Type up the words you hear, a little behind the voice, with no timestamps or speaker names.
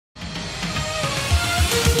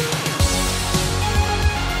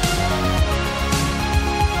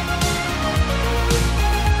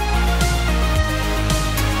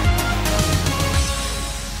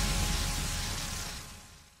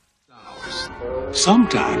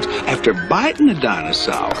Sometimes, after biting a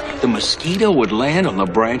dinosaur, the mosquito would land on the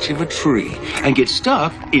branch of a tree and get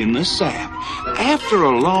stuck in the sap. After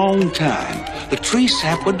a long time, the tree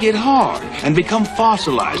sap would get hard and become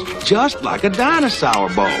fossilized, just like a dinosaur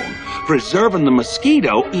bone, preserving the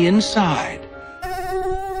mosquito inside.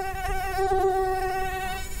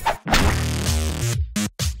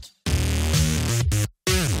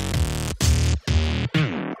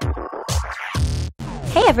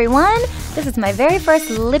 Hey everyone! This is my very first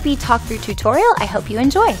lippy talk-through tutorial. I hope you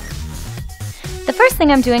enjoy. The first thing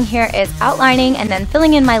I'm doing here is outlining and then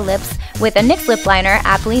filling in my lips with a NYX lip liner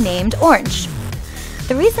aptly named Orange.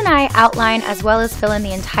 The reason I outline as well as fill in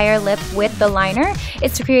the entire lip with the liner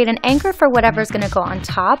is to create an anchor for whatever's going to go on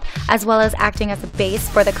top, as well as acting as a base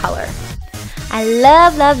for the color. I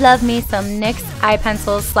love me some NYX eye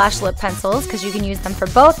pencils / lip pencils because you can use them for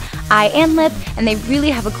both eye and lip, and they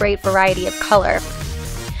really have a great variety of color.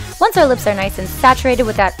 Once our lips are nice and saturated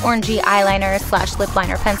with that orangey eyeliner / lip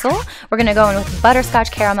liner pencil, we're going to go in with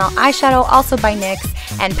Butterscotch Caramel eyeshadow, also by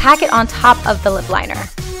NYX, and pack it on top of the lip liner.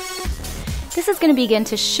 This is going to begin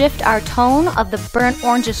to shift our tone of the burnt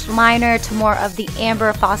orangish liner to more of the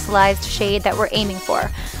amber fossilized shade that we're aiming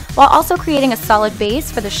for, while also creating a solid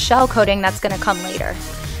base for the shell coating that's going to come later.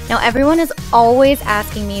 Now everyone is always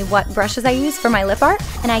asking me what brushes I use for my lip art,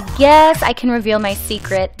 and I guess I can reveal my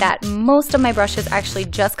secret that most of my brushes actually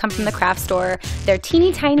just come from the craft store. They're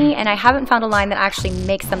teeny tiny, and I haven't found a line that actually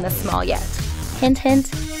makes them this small yet. Hint, hint.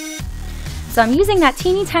 So I'm using that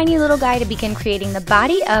teeny tiny little guy to begin creating the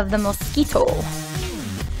body of the Mosquito.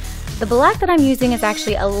 The black that I'm using is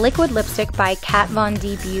actually a liquid lipstick by Kat Von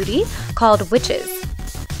D Beauty called Witches.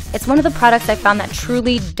 It's one of the products I found that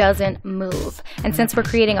truly doesn't move. And since we're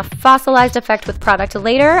creating a fossilized effect with product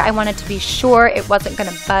later, I wanted to be sure it wasn't going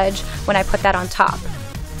to budge when I put that on top.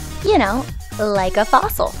 You know, like a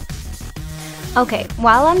fossil. Okay,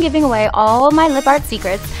 while I'm giving away all my lip art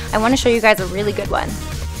secrets, I want to show you guys a really good one.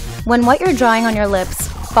 When what you're drawing on your lips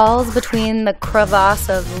falls between the crevasse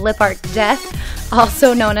of lip art death,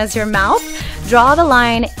 also known as your mouth, draw the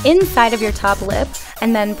line inside of your top lip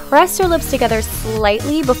and then press your lips together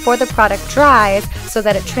slightly before the product dries so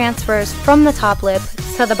that it transfers from the top lip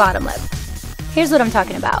to the bottom lip. Here's what I'm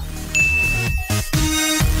talking about.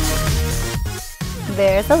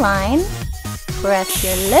 There's the line. Press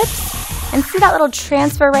your lips and see that little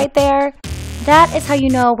transfer right there? That is how you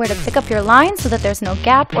know where to pick up your line so that there's no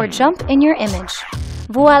gap or jump in your image.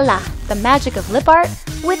 Voila! The magic of lip art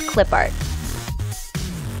with clip art.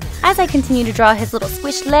 As I continue to draw his little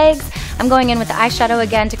squished legs, I'm going in with the eyeshadow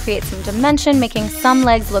again to create some dimension, making some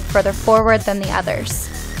legs look further forward than the others.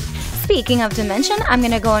 Speaking of dimension, I'm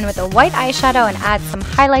going to go in with a white eyeshadow and add some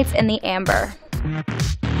highlights in the amber.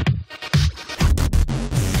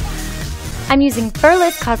 I'm using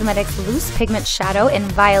Furless Cosmetics Loose Pigment Shadow in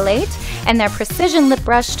Violate and their Precision Lip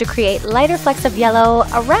Brush to create lighter flecks of yellow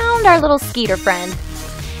around our little skeeter friend.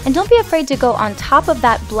 And don't be afraid to go on top of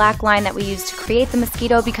that black line that we used to create the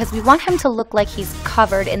mosquito because we want him to look like he's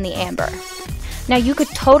covered in the amber. Now you could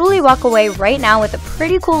totally walk away right now with a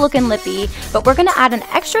pretty cool looking lippy, but we're going to add an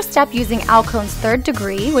extra step using Alcone's 3rd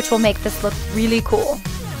Degree, which will make this look really cool.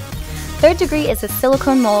 3rd Degree is a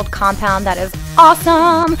silicone mold compound that is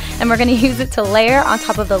awesome, and we're going to use it to layer on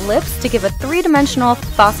top of the lips to give a 3-dimensional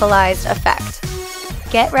fossilized effect.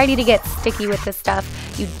 Get ready to get sticky with this stuff.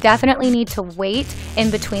 You definitely need to wait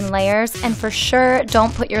in between layers, and for sure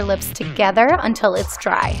don't put your lips together until it's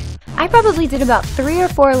dry. I probably did about 3 or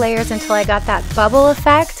 4 layers until I got that bubble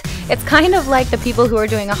effect. It's kind of like the people who are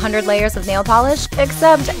doing 100 layers of nail polish,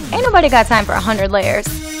 except ain't nobody got time for 100 layers.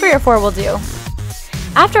 3 or 4 will do.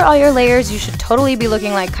 After all your layers, you should totally be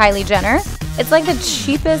looking like Kylie Jenner. It's like the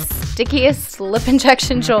cheapest, stickiest lip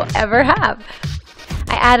injection you'll ever have.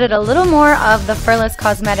 I added a little more of the Furless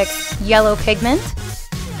Cosmetics yellow pigment,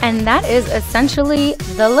 and that is essentially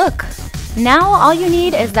the look. Now all you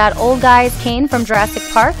need is that old guy's cane from Jurassic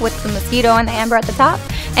Park with the mosquito and the amber at the top,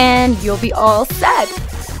 and you'll be all set.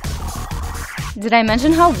 Did I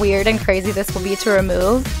mention how weird and crazy this will be to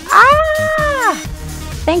remove?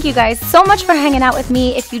 Thank you guys so much for hanging out with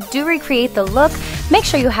me. If you do recreate the look, make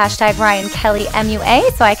sure you hashtag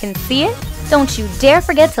RyanKellyMUA so I can see it. Don't you dare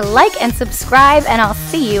forget to like and subscribe, and I'll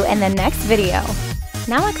see you in the next video.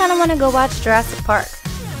 Now I kind of want to go watch Jurassic Park.